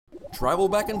travel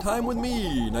back in time with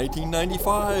me,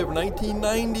 1995,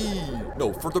 1990.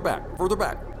 No, further back,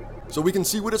 so we can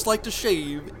see what it's like to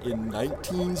shave in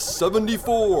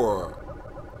 1974.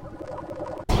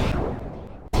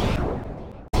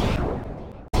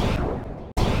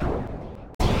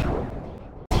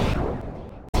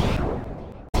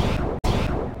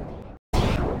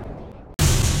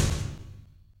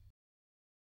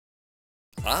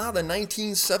 The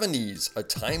 1970s, a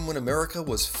time when America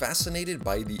was fascinated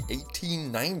by the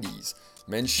 1890s.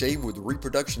 Men shaved with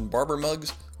reproduction barber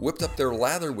mugs, whipped up their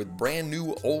lather with brand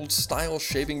new old-style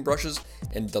shaving brushes,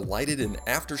 and delighted in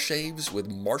aftershaves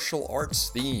with martial arts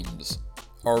themes.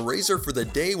 Our razor for the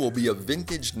day will be a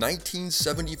vintage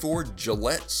 1974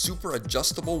 Gillette Super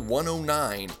Adjustable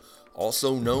 109,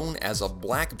 also known as a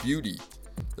Black Beauty.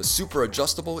 The Super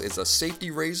Adjustable is a safety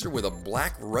razor with a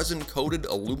black resin-coated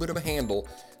aluminum handle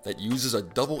that uses a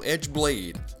double-edged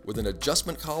blade with an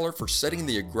adjustment collar for setting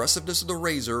the aggressiveness of the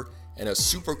razor and a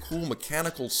super cool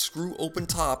mechanical screw-open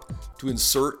top to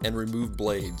insert and remove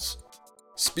blades.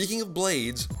 Speaking of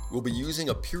blades, we'll be using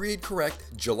a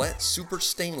period-correct Gillette Super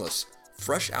Stainless,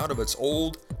 fresh out of its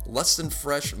old,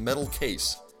 less-than-fresh metal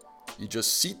case. You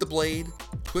just seat the blade,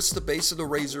 twist the base of the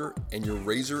razor, and your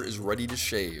razor is ready to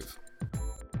shave.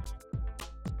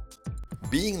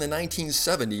 Being the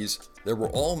 1970s, there were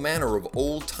all manner of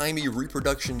old-timey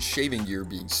reproduction shaving gear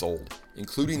being sold,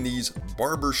 including these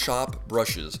Barbershop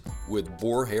brushes with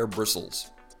boar hair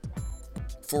bristles.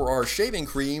 For our shaving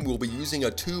cream, we'll be using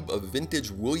a tube of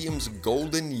vintage Williams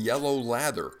Golden Yellow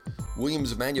lather.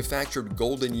 Williams manufactured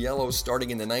Golden Yellow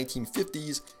starting in the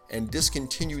 1950s and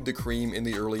discontinued the cream in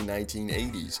the early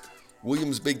 1980s.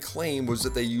 Williams' big claim was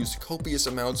that they used copious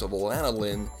amounts of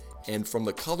lanolin, and from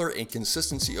the color and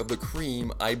consistency of the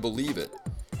cream, I believe it.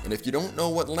 And if you don't know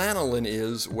what lanolin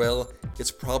is, well,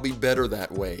 it's probably better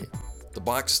that way. The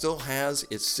box still has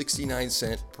its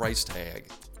 69-cent price tag.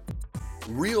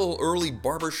 Real early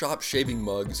barbershop shaving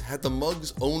mugs had the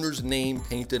mug's owner's name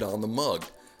painted on the mug.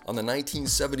 On the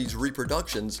 1970s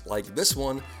reproductions, like this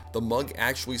one, the mug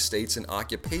actually states an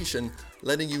occupation,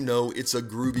 letting you know it's a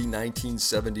groovy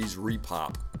 1970s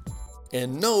repop.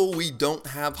 And no, we don't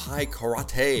have high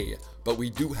karate, but we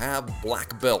do have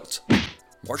black belt.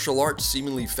 Martial arts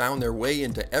seemingly found their way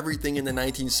into everything in the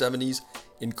 1970s,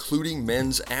 including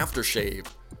men's aftershave.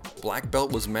 Black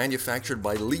belt was manufactured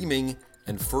by Leeming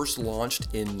and first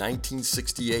launched in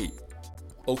 1968.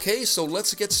 Okay, so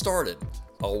let's get started.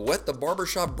 I'll wet the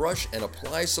barbershop brush and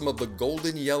apply some of the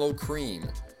golden yellow cream.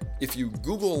 If you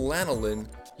Google lanolin,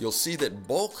 you'll see that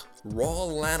bulk raw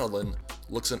lanolin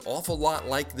looks an awful lot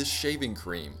like this shaving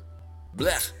cream.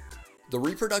 Blech! The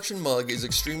reproduction mug is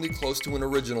extremely close to an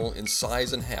original in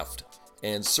size and heft,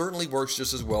 and certainly works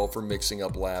just as well for mixing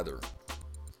up lather.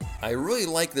 I really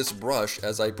like this brush,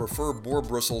 as I prefer boar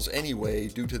bristles anyway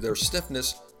due to their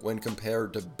stiffness when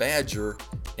compared to badger,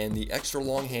 and the extra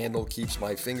long handle keeps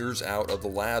my fingers out of the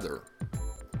lather.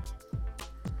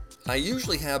 I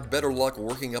usually have better luck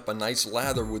working up a nice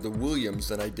lather with the Williams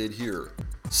than I did here.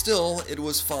 Still, it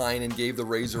was fine and gave the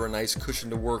razor a nice cushion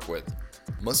to work with.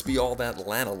 Must be all that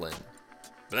lanolin.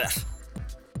 Blech.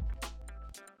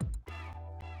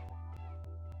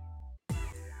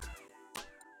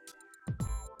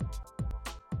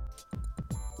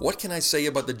 What can I say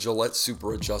about the Gillette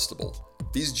Super Adjustable?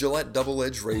 These Gillette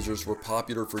double-edged razors were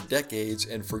popular for decades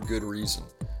and for good reason.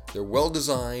 They're well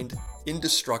designed,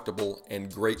 indestructible,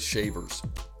 and great shavers.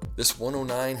 This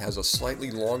 109 has a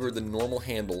slightly longer than normal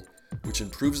handle, which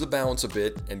improves the balance a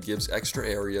bit and gives extra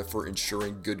area for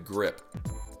ensuring good grip.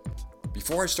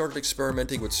 Before I started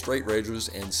experimenting with straight razors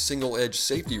and single-edge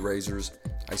safety razors,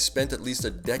 I spent at least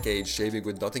a decade shaving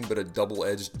with nothing but a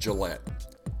double-edged Gillette.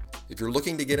 If you're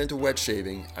looking to get into wet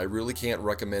shaving, I really can't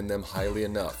recommend them highly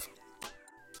enough.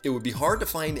 It would be hard to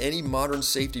find any modern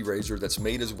safety razor that's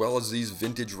made as well as these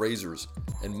vintage razors,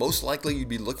 and most likely you'd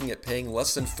be looking at paying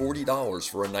less than $40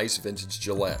 for a nice vintage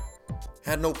Gillette.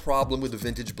 Had no problem with the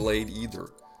vintage blade either.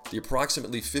 The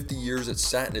approximately 50 years it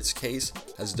sat in its case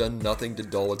has done nothing to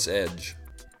dull its edge.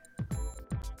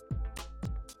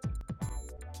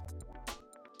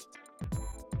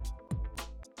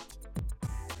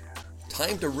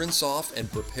 Time to rinse off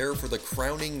and prepare for the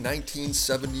crowning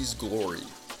 1970s glory,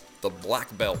 the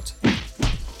Black Belt.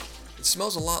 It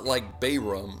smells a lot like bay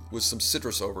rum with some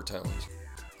citrus overtones.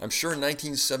 I'm sure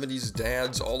 1970s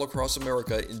dads all across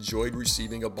America enjoyed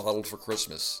receiving a bottle for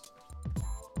Christmas.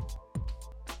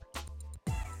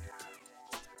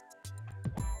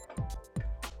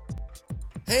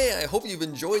 Hey, I hope you've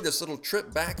enjoyed this little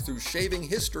trip back through shaving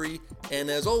history, and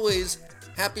as always,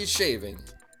 happy shaving!